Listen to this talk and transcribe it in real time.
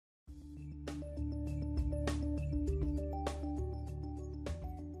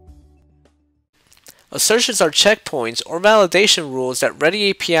Assertions are checkpoints or validation rules that Ready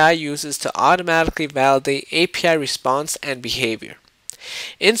API uses to automatically validate API response and behavior.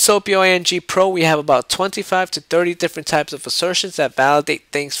 In SoapUI Pro, we have about 25 to 30 different types of assertions that validate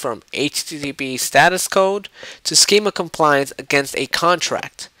things from HTTP status code to schema compliance against a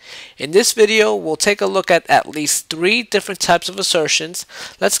contract. In this video, we'll take a look at least 3 different types of assertions.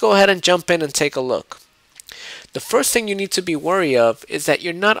 Let's go ahead and jump in and take a look. The first thing you need to be wary of is that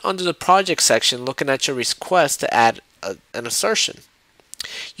you're not under the project section looking at your request to add an assertion.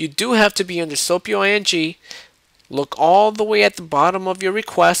 You do have to be under SoapUI. Look all the way at the bottom of your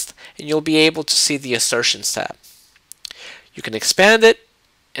request and you'll be able to see the Assertions tab. You can expand it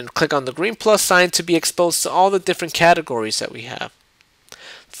and click on the green plus sign to be exposed to all the different categories that we have.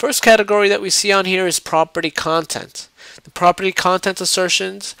 The first category that we see on here is property content. The property content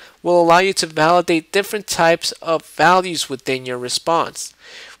assertions will allow you to validate different types of values within your response.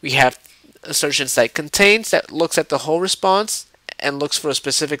 We have assertions like contains, that looks at the whole response and looks for a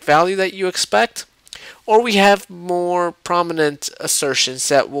specific value that you expect. Or we have more prominent assertions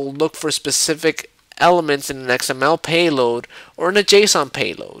that will look for specific elements in an XML payload or in a JSON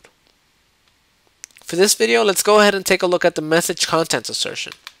payload. For this video, let's go ahead and take a look at the message content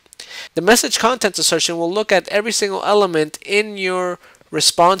assertion. The message content assertion will look at every single element in your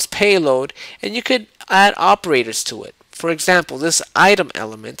response payload, and you could add operators to it. For example, this item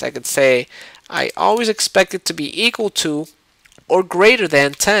element, I could say I always expect it to be equal to or greater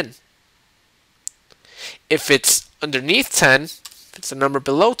than 10. If it's underneath 10, if it's a number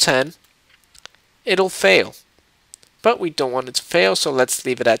below 10, it'll fail. But we don't want it to fail, so let's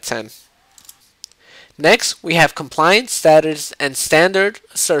leave it at 10. Next, we have compliance, status, and standard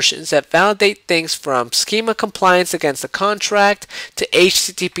assertions that validate things from schema compliance against a contract to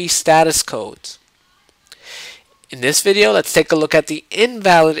HTTP status codes. In this video, let's take a look at the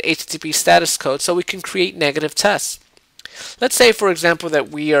invalid HTTP status code so we can create negative tests. Let's say, for example, that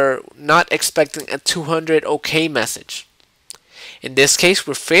we are not expecting a 200 OK message. In this case,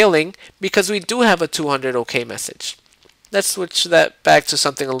 we're failing because we do have a 200 OK message. Let's switch that back to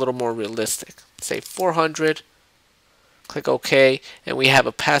something a little more realistic. Say 400, click OK, and we have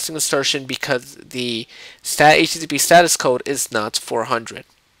a passing assertion because the HTTP status code is not 400.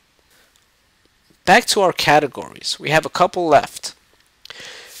 Back to our categories. We have a couple left.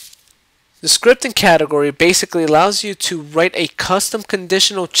 The scripting category basically allows you to write a custom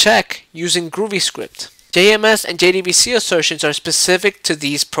conditional check using GroovyScript. JMS and JDBC assertions are specific to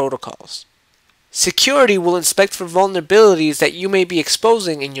these protocols. Security will inspect for vulnerabilities that you may be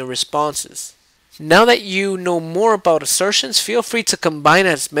exposing in your responses. Now that you know more about assertions, feel free to combine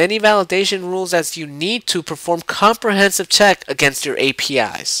as many validation rules as you need to perform comprehensive check against your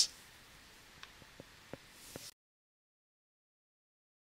APIs.